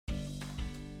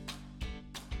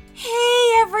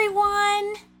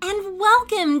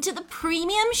Welcome to the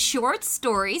Premium Short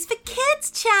Stories for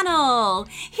Kids channel.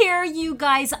 Here you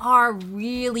guys are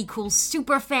really cool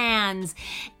super fans,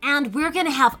 and we're going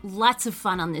to have lots of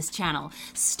fun on this channel,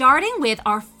 starting with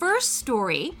our first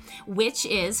story, which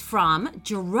is from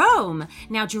Jerome.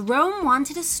 Now, Jerome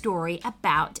wanted a story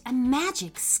about a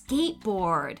magic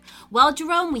skateboard. Well,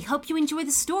 Jerome, we hope you enjoy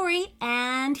the story,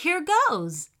 and here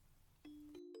goes.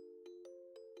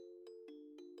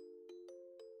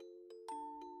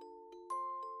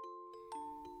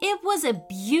 It was a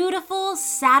beautiful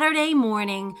Saturday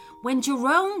morning when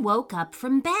Jerome woke up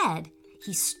from bed.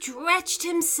 He stretched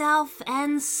himself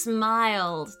and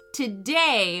smiled.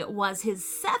 Today was his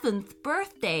 7th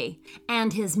birthday,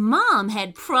 and his mom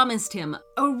had promised him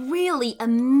a really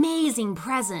amazing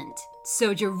present.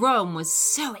 So Jerome was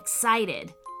so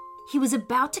excited. He was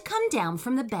about to come down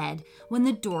from the bed when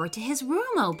the door to his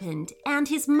room opened, and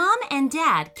his mom and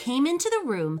dad came into the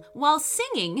room while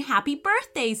singing happy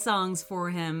birthday songs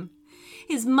for him.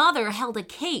 His mother held a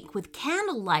cake with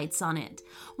candle lights on it,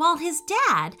 while his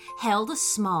dad held a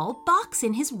small box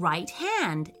in his right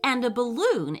hand and a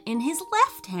balloon in his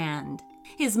left hand.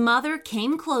 His mother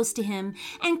came close to him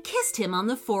and kissed him on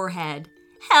the forehead.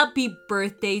 "Happy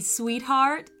birthday,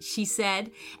 sweetheart," she said,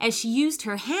 as she used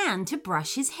her hand to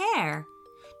brush his hair.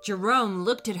 Jerome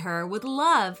looked at her with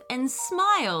love and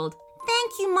smiled.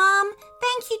 "Thank you, Mom.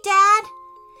 Thank you, Dad."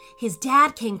 His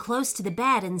dad came close to the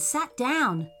bed and sat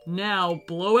down. "Now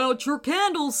blow out your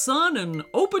candles, son, and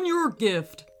open your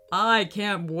gift. I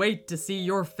can't wait to see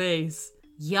your face."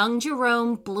 Young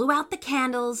Jerome blew out the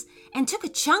candles and took a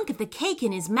chunk of the cake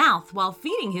in his mouth while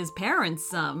feeding his parents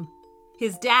some.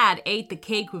 His dad ate the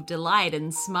cake with delight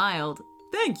and smiled.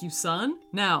 "Thank you, son.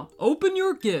 Now, open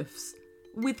your gifts."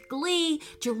 With glee,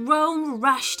 Jerome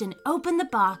rushed and opened the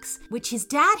box, which his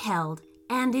dad held,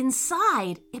 and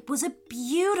inside it was a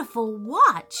beautiful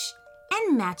watch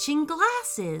and matching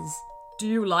glasses. "Do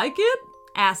you like it?"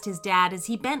 asked his dad as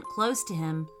he bent close to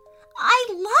him. "I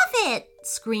love it!"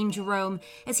 screamed Jerome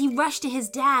as he rushed to his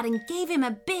dad and gave him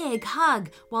a big hug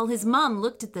while his mom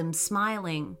looked at them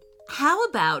smiling. "How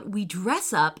about we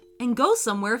dress up and go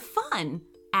somewhere fun?"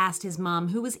 asked his mom,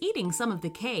 who was eating some of the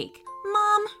cake.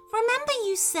 "Mom, remember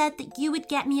you said that you would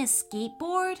get me a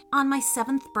skateboard on my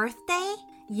 7th birthday?"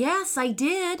 "Yes, I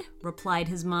did," replied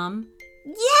his mom.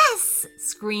 "Yes!"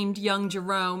 screamed young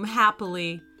Jerome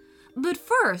happily. "But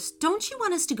first, don't you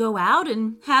want us to go out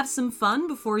and have some fun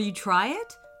before you try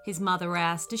it?" his mother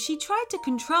asked as she tried to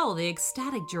control the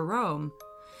ecstatic Jerome.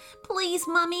 "Please,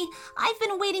 Mommy, I've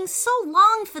been waiting so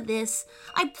long for this.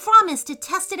 I promised to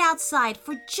test it outside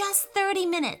for just 30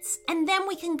 minutes, and then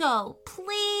we can go.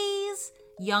 Please?"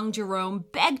 Young Jerome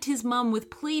begged his mom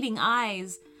with pleading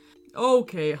eyes.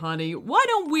 "Okay, honey, why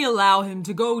don't we allow him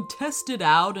to go test it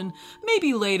out, and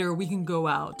maybe later we can go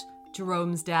out,"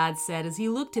 Jerome's dad said as he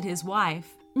looked at his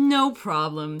wife. "No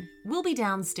problem. We'll be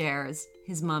downstairs,"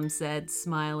 his mom said,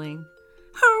 smiling.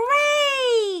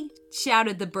 "Hooray!"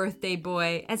 shouted the birthday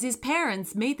boy as his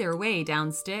parents made their way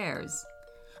downstairs.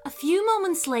 A few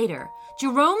moments later,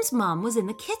 Jerome's mom was in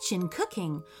the kitchen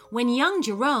cooking when young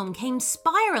Jerome came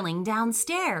spiraling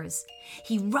downstairs.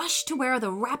 He rushed to where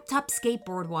the wrapped-up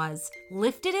skateboard was,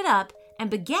 lifted it up, and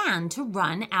began to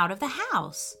run out of the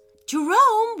house.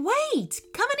 "Jerome, wait!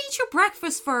 Come and eat your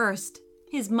breakfast first!"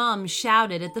 his mom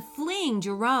shouted at the fleeing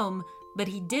Jerome, but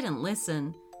he didn't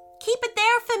listen. "Keep it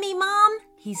there for me, Mom,"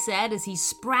 he said as he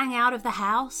sprang out of the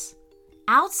house.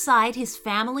 Outside his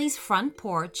family's front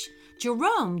porch,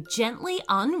 Jerome gently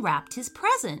unwrapped his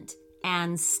present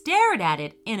and stared at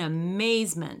it in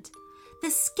amazement.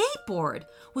 The skateboard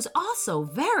was also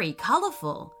very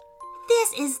colorful.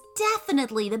 "This is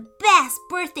definitely the best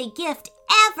birthday gift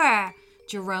ever,"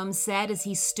 Jerome said as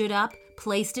he stood up,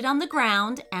 placed it on the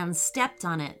ground, and stepped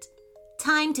on it.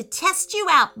 "Time to test you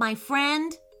out, my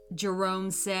friend,"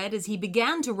 Jerome said as he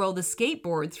began to roll the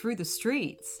skateboard through the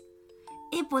streets.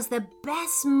 It was the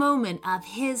best moment of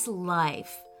his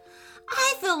life.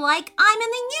 "I feel like I'm in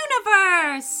the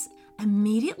universe!"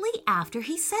 Immediately after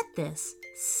he said this,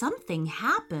 something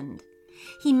happened.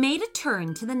 He made a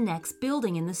turn to the next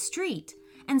building in the street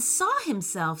and saw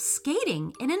himself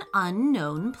skating in an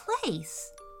unknown place.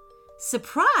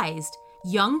 Surprised,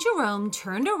 young Jerome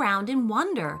turned around in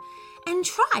wonder and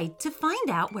tried to find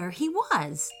out where he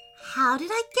was. "How did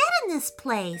I get in this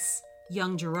place?"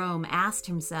 young Jerome asked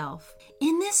himself.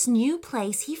 In this new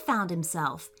place he found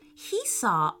himself, he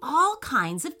saw all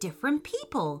kinds of different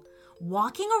people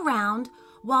walking around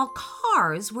while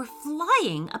cars were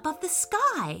flying above the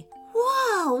sky.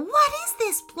 "Whoa, what is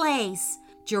this place?"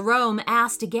 Jerome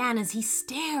asked again as he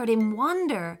stared in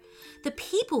wonder. The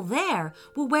people there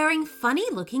were wearing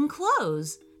funny-looking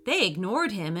clothes. They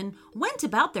ignored him and went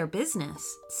about their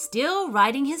business. Still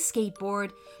riding his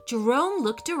skateboard, Jerome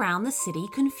looked around the city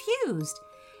confused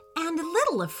and a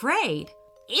little afraid.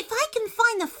 If I can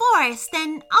find the forest,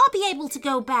 then I'll be able to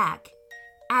go back.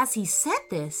 As he said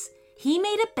this, he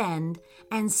made a bend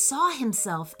and saw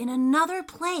himself in another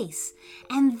place,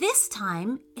 and this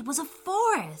time it was a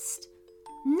forest.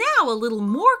 Now a little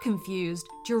more confused,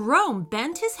 Jerome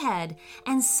bent his head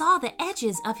and saw the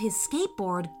edges of his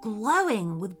skateboard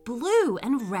glowing with blue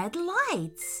and red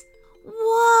lights.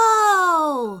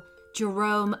 Whoa!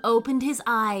 Jerome opened his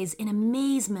eyes in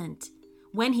amazement.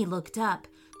 When he looked up,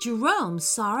 Jerome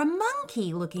saw a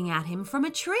monkey looking at him from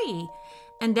a tree.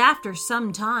 And after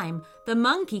some time, the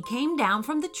monkey came down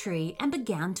from the tree and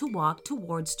began to walk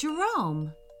towards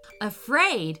Jerome.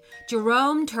 Afraid,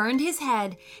 Jerome turned his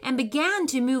head and began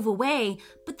to move away,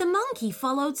 but the monkey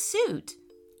followed suit.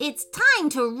 "It's time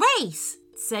to race,"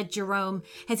 said Jerome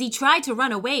as he tried to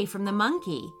run away from the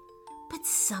monkey. But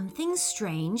something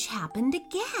strange happened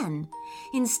again.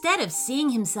 Instead of seeing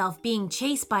himself being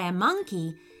chased by a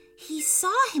monkey, he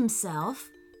saw himself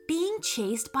being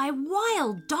chased by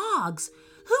wild dogs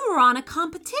who were on a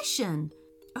competition.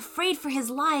 Afraid for his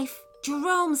life,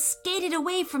 Jerome skated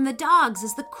away from the dogs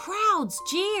as the crowds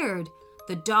jeered.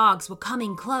 The dogs were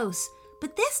coming close,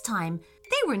 but this time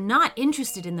they were not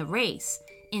interested in the race.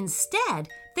 Instead,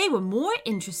 they were more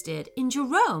interested in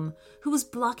Jerome, who was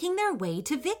blocking their way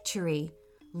to victory.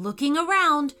 Looking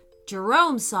around,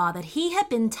 Jerome saw that he had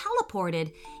been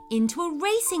teleported into a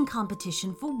racing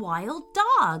competition for wild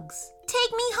dogs.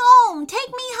 "Take me home! Take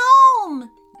me home!"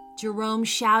 Jerome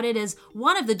shouted as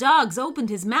one of the dogs opened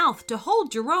his mouth to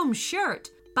hold Jerome's shirt.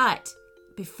 But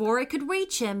before it could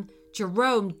reach him,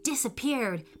 Jerome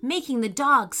disappeared, making the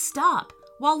dogs stop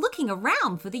while looking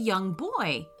around for the young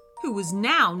boy, who was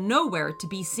now nowhere to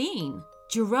be seen.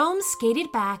 Jerome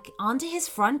skated back onto his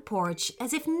front porch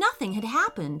as if nothing had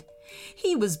happened.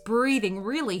 He was breathing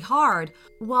really hard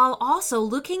while also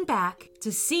looking back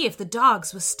to see if the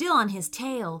dogs were still on his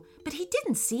tail, but he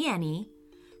didn't see any.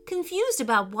 Confused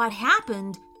about what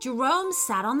happened, Jerome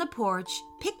sat on the porch,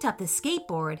 picked up the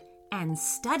skateboard, and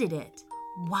studied it.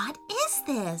 "What is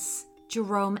this?"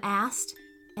 Jerome asked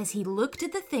as he looked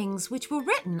at the things which were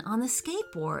written on the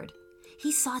skateboard.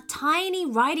 He saw tiny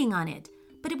writing on it,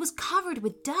 but it was covered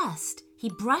with dust. He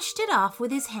brushed it off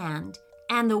with his hand,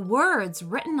 and the words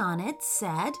written on it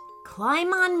said,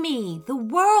 "Climb on me, the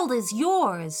world is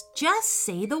yours, just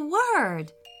say the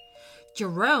word."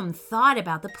 Jerome thought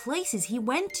about the places he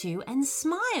went to and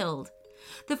smiled.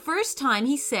 The first time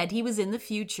he said he was in the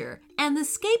future, and the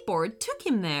skateboard took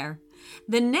him there.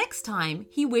 The next time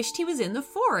he wished he was in the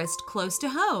forest close to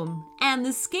home, and the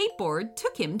skateboard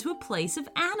took him to a place of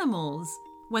animals.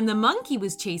 When the monkey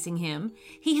was chasing him,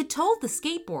 he had told the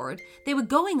skateboard they were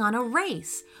going on a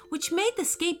race, which made the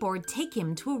skateboard take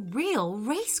him to a real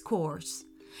race course.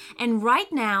 And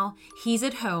right now, he's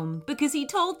at home because he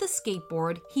told the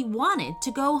skateboard he wanted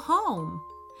to go home.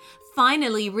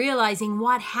 Finally realizing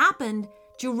what happened,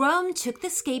 Jerome took the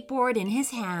skateboard in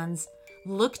his hands,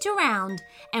 looked around,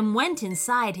 and went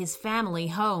inside his family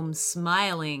home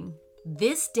smiling.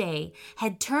 This day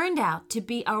had turned out to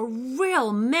be a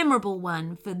real memorable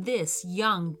one for this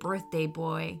young birthday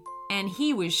boy. And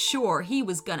he was sure he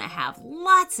was gonna have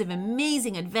lots of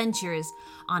amazing adventures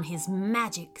on his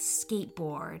magic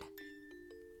skateboard.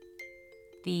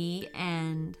 The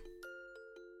end.